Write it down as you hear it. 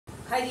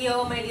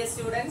Hello, my dear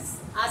students.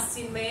 As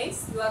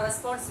teammates, you are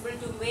responsible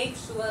to make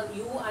sure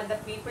you and the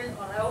people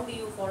around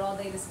you follow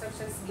the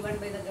instructions given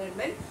by the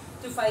government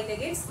to fight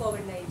against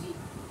COVID-19.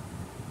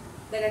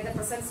 Then at the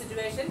present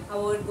situation,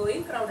 avoid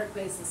going crowded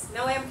places.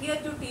 Now I am here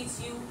to teach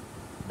you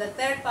the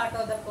third part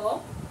of the poem,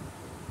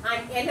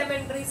 An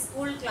Elementary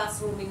School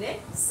Classroom in a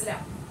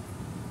Slum,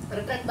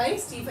 written by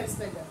Stephen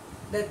Spender.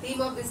 The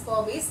theme of this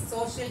poem is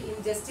social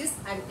injustice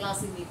and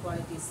class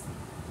inequalities.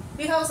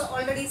 We have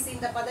already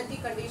seen the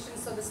pathetic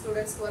conditions of the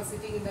students who are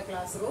sitting in the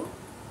classroom.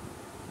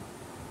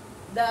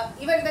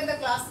 Even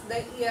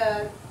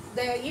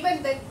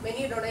then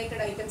many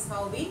donated items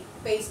have been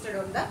pasted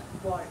on the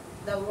wall.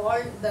 The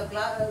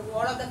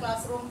wall of the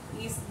classroom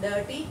is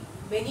dirty.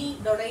 Many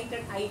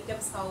donated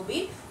items have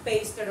been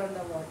pasted on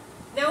the wall.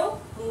 Now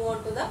move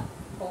on to the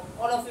poem.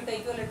 All of you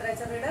take your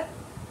literature reader.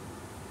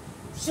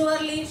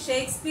 Surely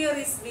Shakespeare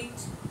is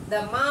wit.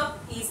 The map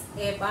is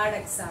a bad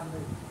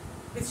example.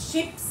 With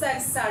ships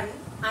and sun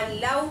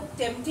and love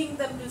tempting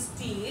them to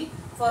steal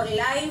for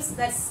lives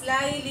that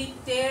slyly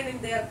turn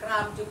in their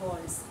cramped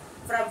holes.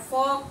 From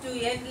fog to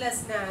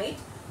endless night,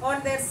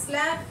 on their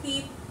slab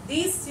heap,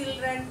 these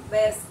children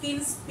were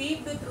skins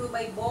peeped through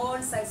by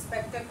bones and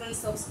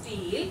spectacles of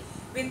steel,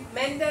 with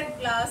mended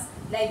glass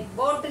like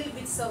bottle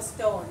bits of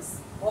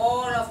stones.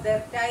 All of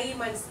their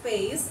time and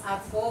space are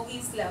foggy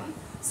slum,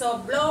 so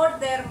blot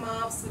their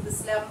maps with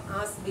slum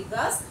as big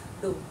as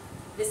doom.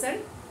 Listen.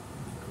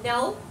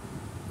 Now,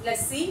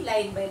 let's see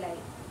line by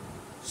line.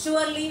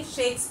 Surely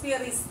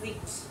Shakespeare is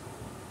wit.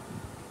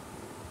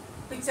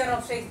 Picture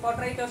of Shakespeare,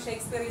 portrait of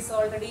Shakespeare is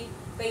already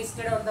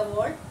pasted on the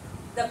wall.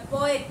 The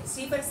poet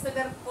Stephen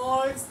Spender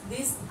calls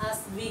this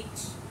as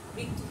wit.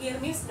 Wit here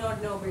means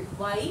not noble.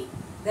 Why?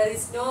 There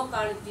is no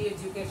quality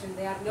education.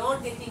 They are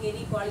not getting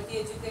any quality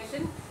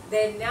education.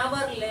 They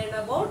never learn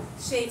about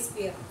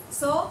Shakespeare.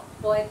 So,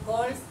 poet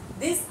calls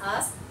this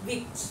as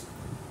wit.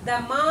 The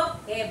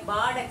map, a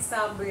bad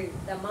example.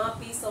 The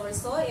map is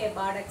also a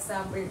bad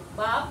example.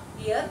 Map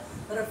here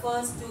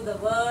refers to the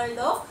world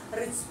of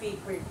rich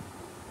people.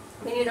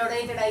 Many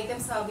donated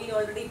items have been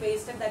already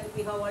pasted that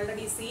we have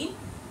already seen.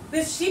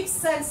 With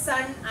ships and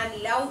sun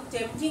and love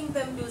tempting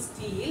them to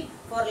steal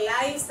for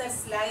lives that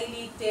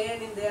slyly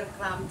turn in their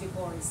cramped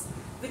holes.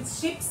 With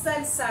ships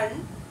and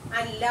sun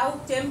and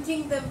love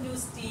tempting them to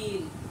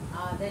steal.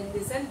 Then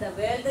listen, the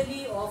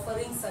worldly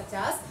offerings such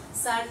as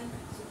sun,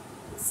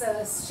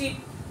 ship,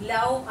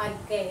 love and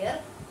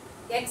care,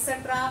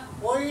 etc.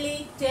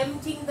 only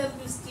tempting them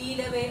to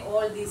steal away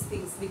all these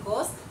things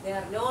because they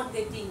are not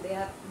getting,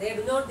 they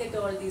do not get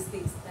all these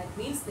things. That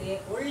means they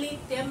only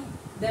tempt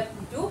them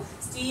to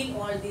steal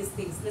all these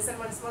things. Listen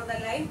once more the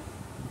line.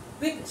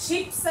 With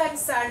ships and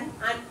sun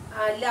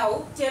and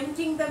love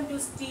tempting them to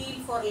steal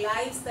for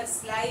lives that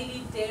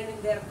slyly turn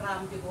in their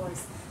cramped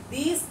holes.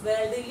 These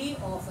worldly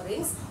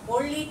offerings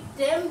only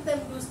tempt them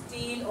to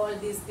steal all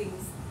these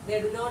things. They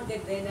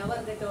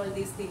never get all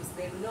these things.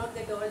 They do not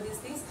get all these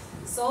things.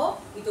 So,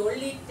 it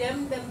only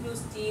tempts them to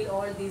steal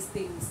all these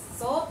things.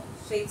 So,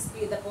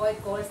 Shakespeare, the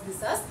poet, calls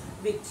this as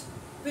wit.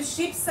 With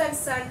ships and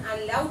sun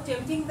and love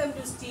tempting them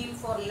to steal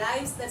for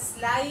lives that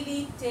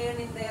slyly turn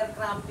in their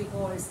cramped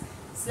holes.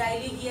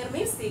 Slyly here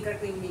means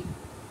secretively.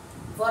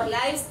 For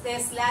lives they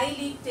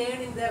slyly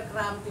turn in their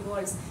cramped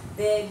holes.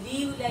 They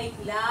live like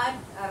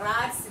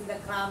rats in the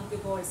cramped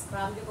holes.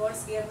 Cramped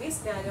holes here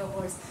means narrow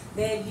holes.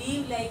 They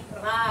live like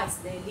rats.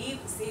 They live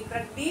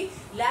secretly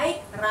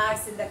like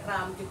rats in the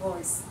cramped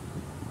holes.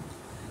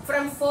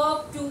 From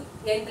fog to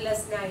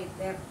endless night,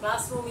 their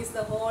classroom is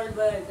the whole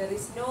world. There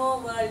is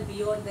no world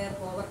beyond their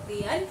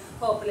poverty and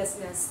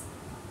hopelessness.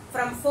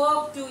 From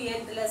fog to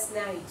endless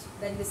night.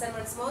 Then listen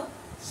once more.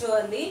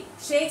 Surely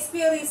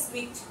Shakespeare is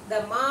wit,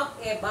 the map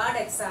a bad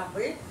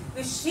example,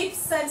 with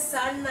ships and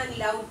sun and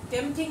love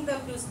tempting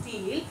them to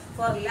steal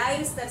for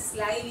lives that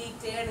slyly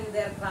turn in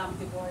their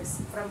cramped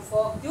holes. From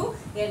fog to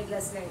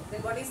endless night.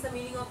 Then what is the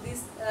meaning of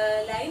these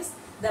lines?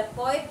 The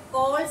poet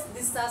calls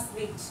this as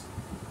wit.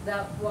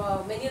 The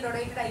many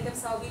donated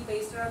items have been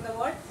pasted on the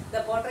wall. The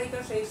portrait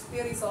of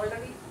Shakespeare is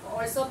already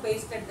also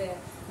pasted there.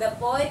 The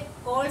poet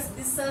calls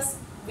this as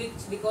wit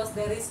because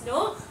there is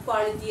no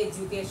quality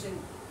education.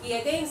 He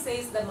again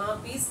says the map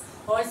is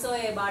also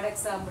a bad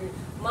example.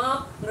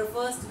 Map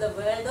refers to the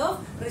world of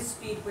rich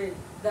people.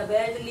 The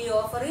worldly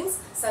offerings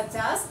such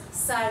as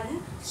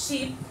sun,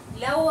 ship,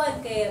 love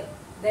and care.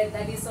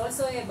 That is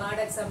also a bad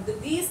example.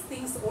 These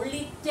things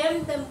only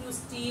tempt them to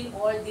steal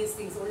all these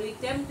things. Only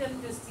tempt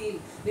them to steal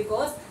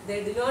because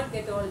they do not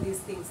get all these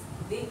things.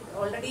 They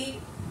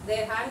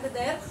hang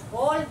there.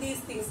 All these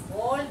things,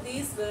 all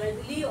these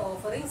worldly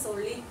offerings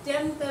only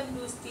tempt them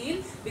to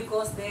steal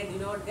because they do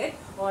not get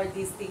all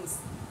these things.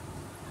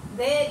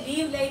 They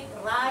live like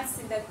rats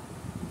in the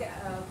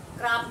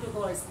cramped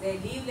holes. They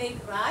live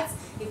like rats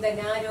in the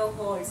narrow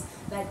holes.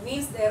 That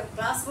means their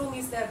classroom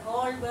is their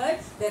whole world.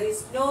 There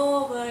is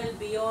no world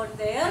beyond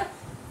their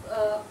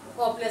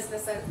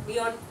hopelessness and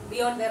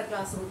beyond their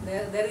classroom.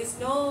 There is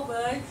no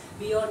world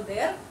beyond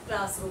their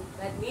classroom.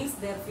 That means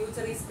their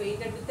future is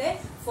painted with a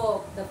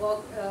fog.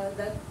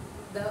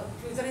 The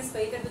future is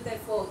painted with a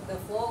fog, the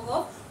fog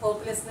of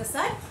hopelessness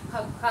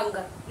and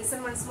hunger.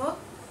 Listen once more.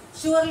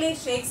 Surely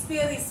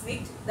Shakespeare is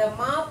wit, the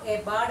map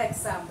a bad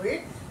example,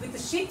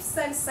 with ships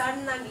and sun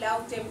and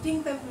love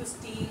tempting them to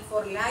steal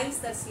for lives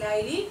that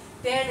slyly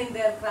turn in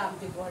their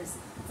cramped walls,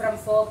 from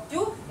fog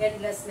to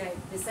endless night.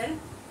 Listen,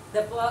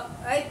 the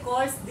poet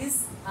calls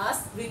this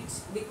as wit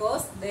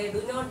because they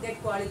do not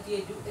get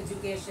quality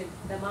education.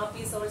 The map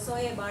is also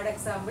a bad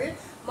example.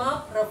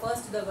 Map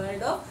refers to the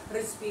world of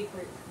rich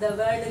people. The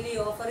worldly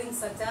offerings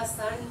such as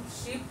sun,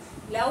 ship,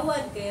 love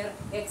and care,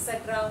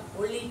 etc.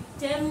 only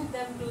tempt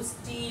them to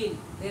steal.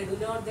 They do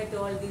not get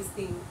all these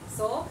things.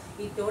 So,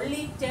 it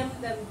only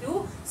tempts them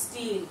to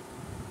steal.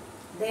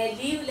 They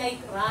live like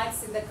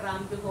rats in the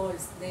cramped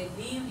holes. They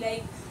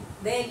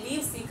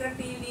live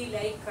secretively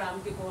like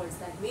cramped holes.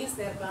 That means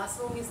their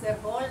classroom is their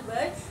whole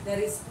world. There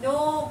is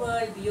no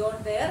world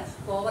beyond their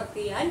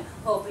poverty and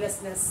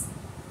hopelessness.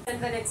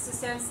 And the next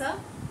stanza.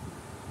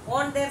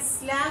 On their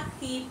slack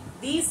heap,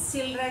 these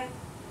children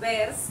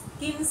wear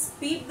skins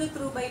peeped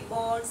through by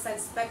bones and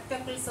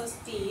spectacles of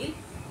steel,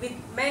 with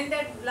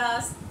mended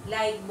glass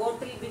like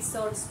bottle bits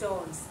on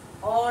stones.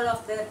 All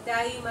of their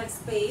time and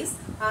space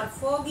are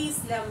foggy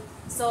slum,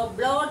 so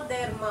blot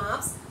their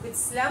maps with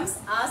slums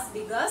as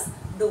big as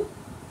do.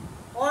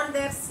 On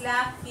their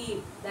slack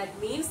heap, that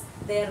means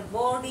their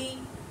body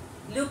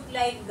look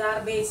like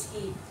garbage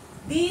heap.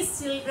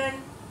 These children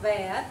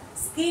wear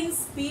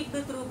skins peeped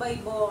through by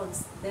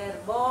bones. Their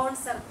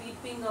bones are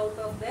peeping out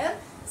of their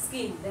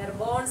skin. Their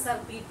bones are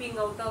peeping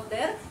out of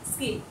their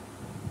skin.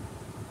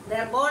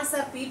 Their bones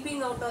are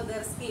peeping out of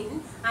their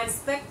skin, and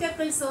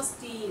spectacles of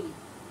steel.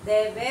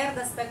 They wear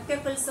the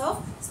spectacles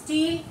of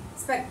steel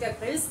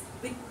spectacles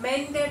with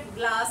mended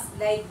glass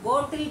like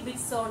bottle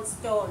bits on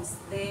stones.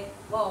 They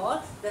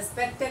wore the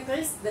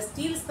spectacles, the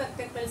steel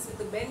spectacles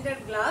with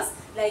mended glass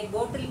like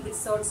bottle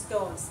bits on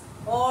stones.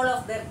 All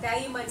of their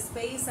time and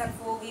space are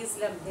foggy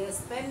slum. They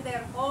spend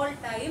their whole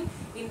time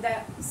in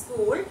the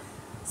school.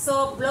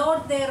 So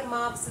blot their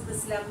maps with the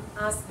slum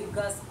as big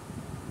as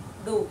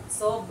do.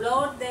 So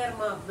blot their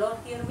map. Blot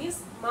here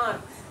means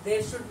mark.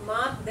 They should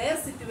mark their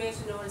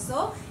situation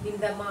also in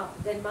the map.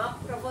 Then map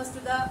refers to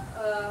the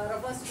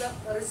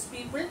rich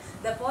people.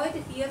 The poet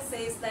here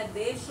says that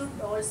they should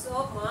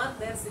also mark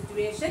their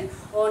situation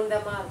on the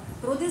map.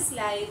 Through this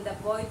line, the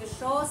poet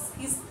shows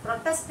his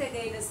protest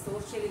against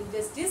social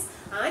injustice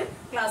and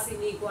class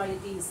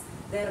inequalities.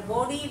 Their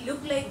body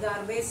look like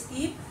garbage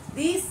heap.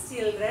 These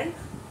children,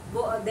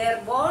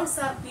 their bones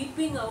are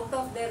peeping out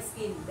of their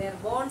skin. Their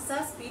bones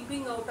are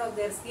peeping out of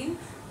their skin.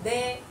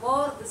 They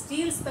wore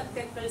steel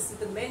spectacles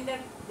with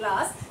mended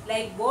glass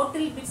like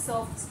bottle bits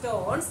of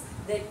stones.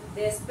 Then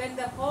they spend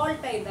the whole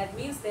time. That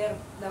means the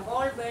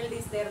whole world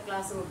is their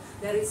classroom.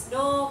 There is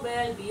no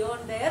world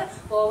beyond their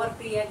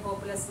poverty and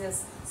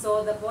hopelessness.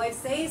 So the poet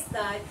says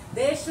that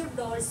they should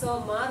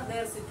also mark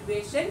their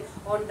situation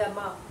on the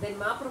map. Then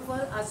map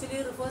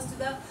actually refers to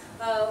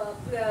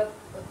the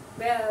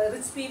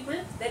rich people.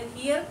 Then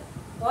here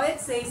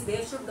poet says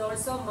they should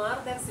also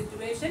mark their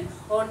situation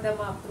on the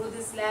map. Through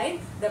this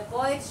line, the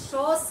poet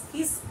shows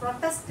his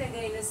protest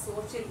against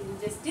social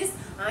injustice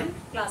and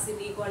class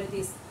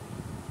inequalities.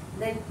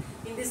 Then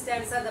in this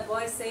stanza, the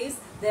poet says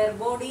their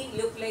body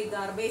look like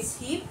garbage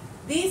heap.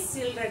 These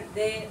children,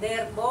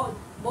 their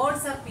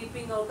bones are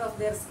peeping out of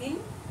their skin.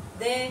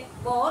 They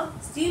wore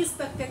steel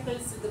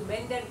spectacles with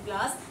mended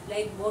glass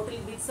like bottle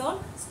bits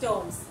on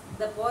stones.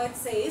 The poet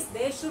says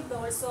they should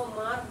also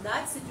mark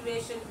that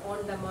situation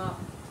on the map.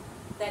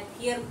 That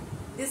here,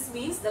 this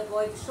means the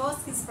poet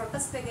shows his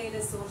protest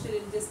against social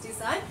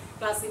injustice and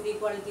class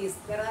inequalities.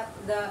 There are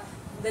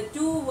the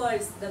two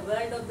worlds, the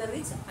world of the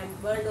rich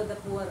and world of the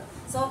poor.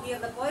 So here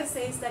the poet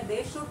says that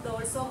they should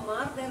also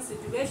mark their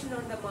situation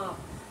on the map.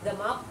 The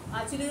map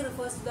actually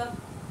refers to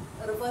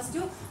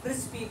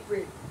rich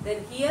people.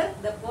 Then here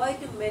the poet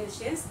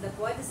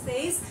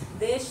says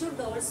they should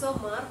also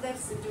mark their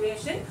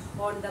situation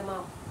on the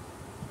map.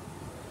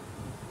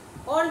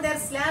 On their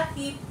slab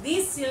heap,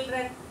 these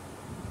children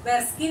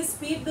were skins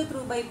peeped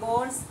through by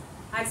bones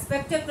and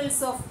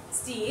spectacles of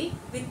steel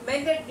with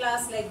mended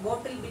glass like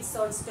bottle bits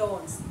on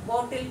stones.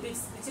 Bottle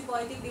bits, which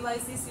poetic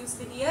device is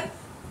used here?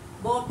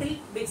 Bottle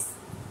bits.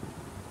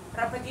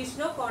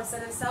 Repetition of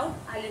consonant sound,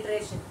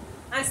 alliteration.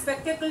 And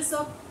spectacles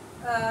of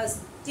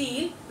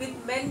steel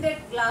with mended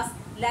glass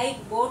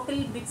like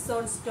bottle bits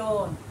on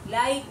stone.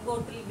 Like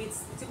bottle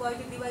bits. Which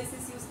poetic device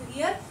is used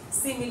here?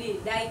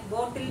 Simile. Like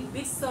bottle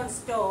bits on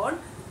stone.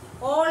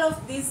 All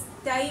of these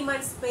time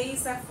and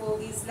space are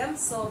foggy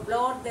slums, so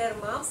blot their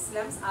maps,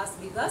 slums as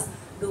big as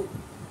do.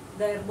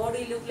 Their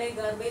body look like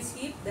garbage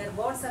heap, their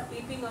bones are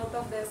peeping out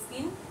of their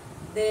skin.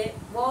 They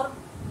wore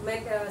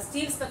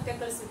steel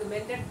spectacles with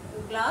mended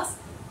glass.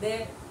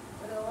 They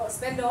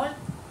spend all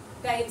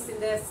times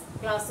in their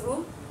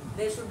classroom.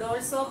 They should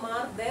also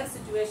mark their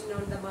situation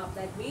on the map.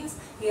 That means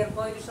here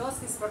poet shows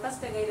his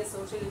protest against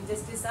social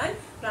injustice and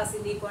class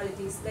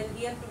inequalities. Then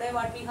here today,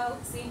 what we have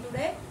seen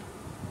today?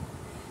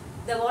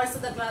 The walls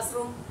of the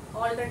classroom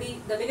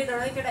already, the many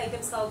donated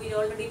items have been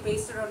already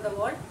pasted on the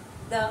wall.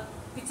 The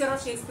picture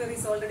of Shakespeare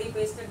is already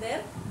pasted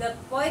there. The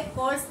poet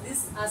calls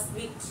this as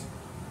wit.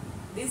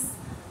 this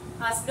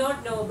as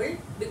not noble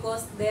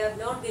because they are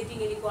not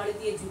getting any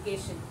quality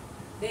education.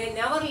 They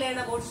never learn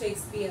about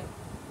Shakespeare.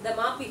 The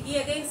map, he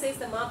again says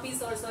the map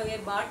is also a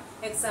bad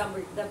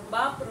example. The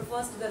map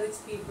refers to the rich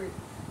people.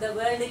 The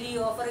worldly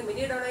offering,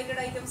 many donated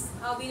items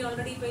have been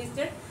already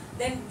pasted.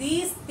 Then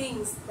these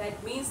things,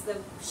 that means the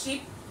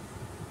ship,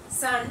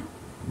 sun,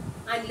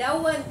 and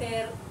love and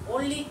care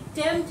only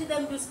tempt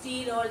them to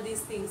steal all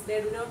these things.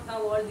 They do not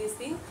have all these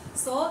things,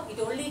 so it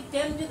only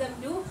tempts them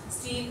to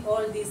steal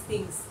all these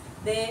things.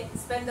 They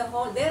spend the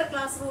whole, their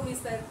classroom is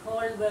their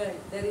whole world.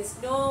 There is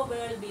no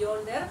world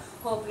beyond their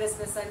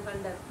hopelessness and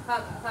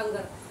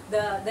hunger.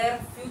 Their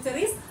future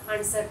is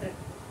uncertain.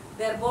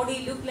 Their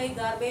body look like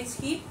garbage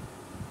heap.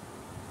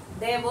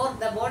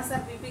 The bones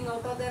are peeping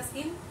out of their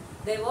skin.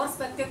 They wore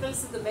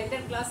spectacles in the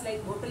mended glass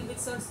like bottle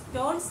bits or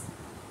stones.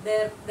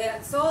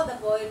 So the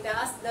poet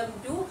asked them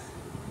to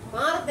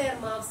mark their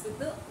marks with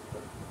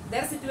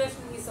their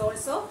situation is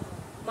also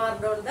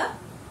marked on the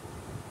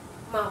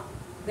map.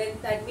 Then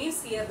that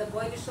means here the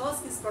poet shows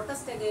his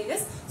protest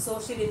against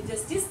social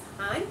injustice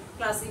and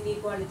class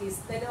inequalities.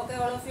 Then okay,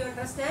 all of you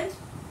understand?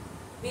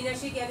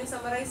 Meenakshi, can you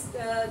summarize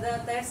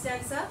the third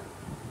stanza?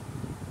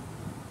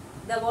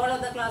 The wall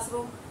of the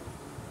classroom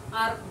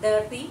are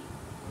dirty.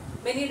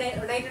 Many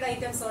donated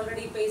items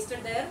already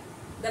pasted there.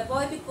 The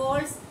poet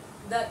calls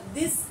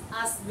this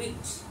as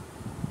witch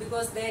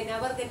because they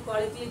never get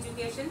quality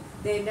education.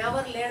 They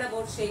never learn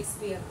about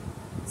Shakespeare.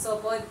 So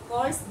poet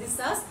calls this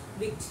as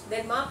witch.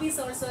 Then map is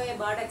also a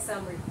bad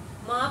example.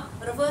 Map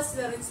refers to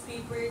the rich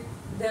people.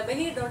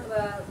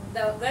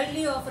 The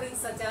worldly offerings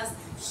such as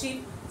ship,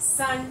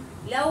 sun,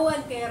 love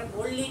and care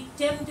only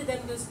tempt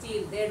them to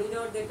steal. They do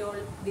not get all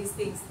these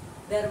things.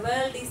 Their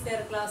world is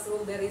their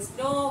classroom. There is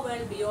no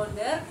world beyond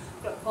their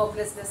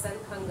hopelessness and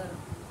hunger.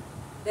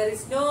 There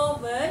is no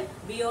world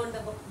beyond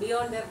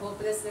their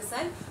hopelessness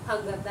and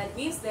hunger. That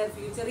means their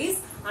future is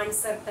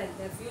uncertain.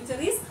 Their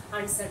future is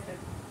uncertain.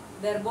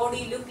 Their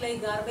body look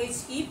like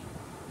garbage heap.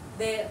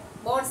 Their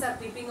bones are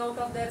peeping out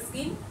of their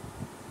skin.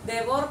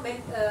 They wore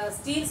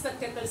steel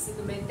spectacles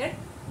in mended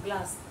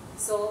glass.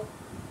 So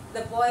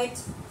the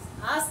poet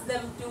asked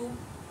them to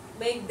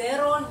make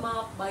their own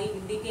map by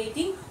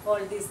indicating all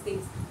these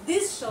things.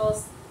 This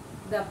shows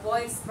the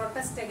poet's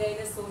protest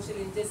against social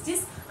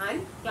injustice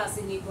and class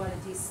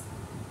inequalities.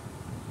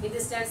 In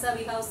this stanza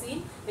we have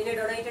seen many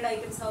donated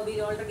items have been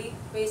already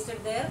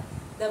pasted there.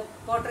 The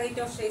portrait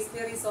of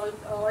Shakespeare is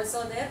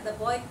also there. The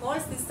poet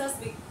calls this as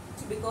witch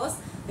because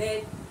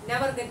they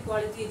never get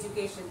quality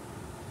education.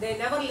 They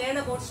never learn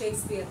about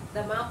Shakespeare.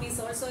 The map is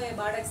also a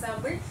bad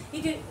example.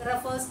 It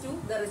refers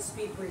to the rich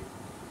people.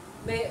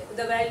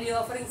 The value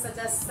offerings such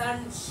as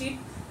sun, ship,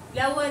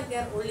 love and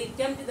care only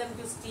tempt them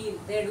to steal.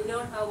 They do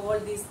not have all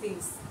these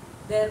things.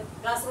 Their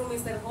classroom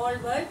is their whole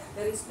world.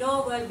 There is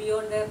no world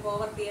beyond their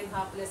poverty and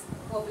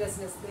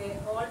hopelessness.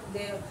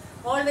 They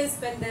always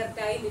spend their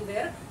time in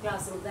their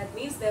classroom. That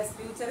means their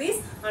future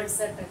is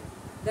uncertain.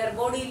 Their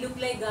body look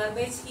like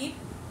garbage heap.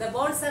 The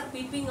bones are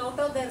peeping out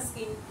of their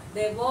skin.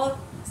 They wore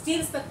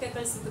steel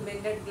spectacles with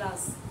mended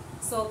glass.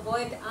 So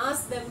poet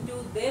asked them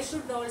they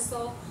should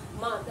also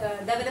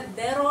develop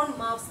their own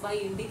maps by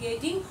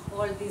indicating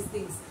all these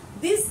things.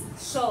 This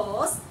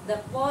shows the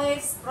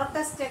poet's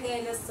protest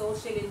against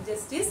social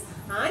injustice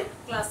and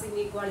class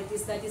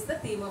inequalities. That is the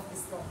theme of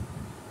this poem.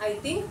 I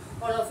think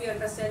all of you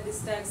understand this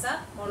stanza.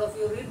 All of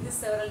you read this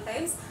several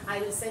times. I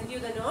will send you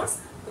the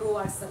notes through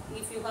WhatsApp.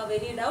 If you have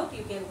any doubt,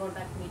 you can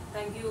contact me.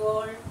 Thank you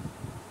all.